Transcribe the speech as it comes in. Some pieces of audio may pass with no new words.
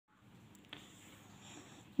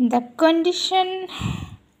The condition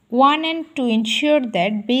 1 and 2 ensure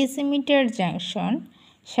that base emitter junction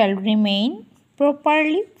shall remain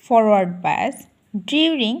properly forward biased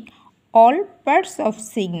during all parts of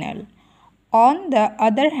signal. On the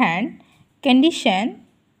other hand, condition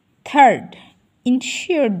 3rd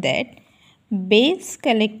ensure that base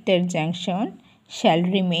collector junction shall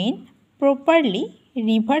remain properly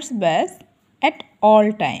reverse biased at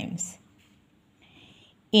all times.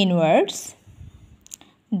 In words,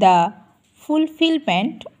 the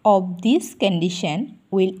fulfillment of this condition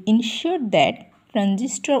will ensure that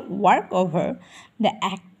transistor work over the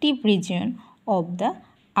active region of the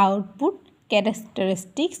output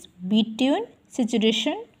characteristics between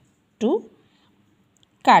saturation to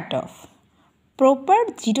cutoff. Proper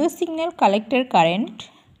zero signal collector current.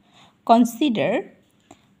 Consider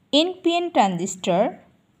NPN transistor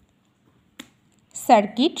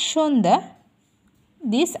circuit shown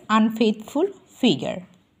this unfaithful figure.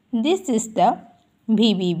 This is the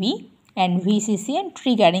VBB and VCC and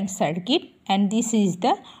triggering circuit, and this is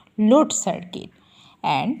the load circuit.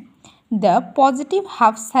 And the positive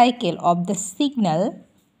half cycle of the signal,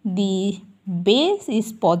 the base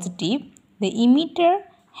is positive, the emitter,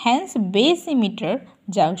 hence base emitter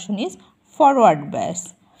junction is forward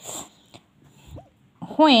bias.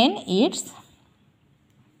 When it's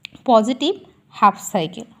positive half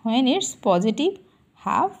cycle,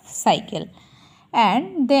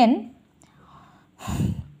 and then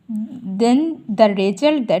the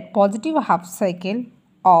result that positive half cycle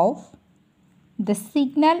of the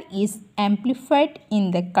signal is amplified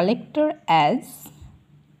in the collector as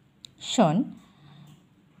shown.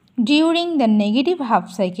 During the negative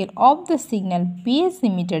half cycle of the signal, base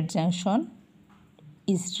emitter junction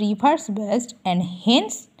is reverse biased and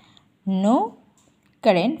hence no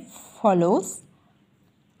current follows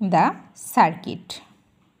the circuit.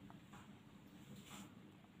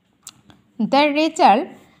 The result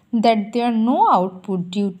that there are no output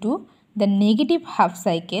due to the negative half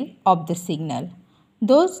cycle of the signal.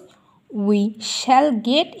 Thus, we shall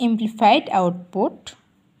get amplified output,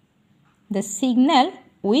 the signal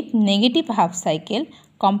with negative half cycle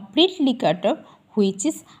completely cut off, which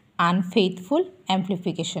is unfaithful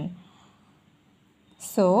amplification.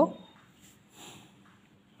 So,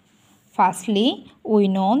 firstly, we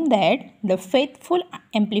know that the faithful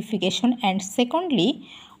amplification, and secondly,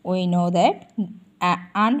 we know that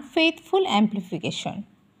unfaithful amplification.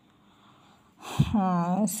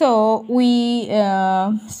 So we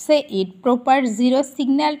say it proper zero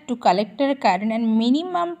signal to collector current and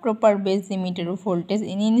minimum proper base emitter voltage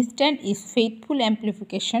in instant is faithful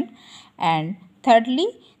amplification, and thirdly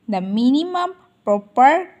the minimum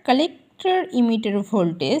proper collector emitter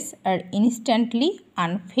voltage are instantly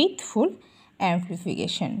unfaithful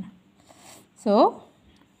amplification. So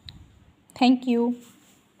thank you.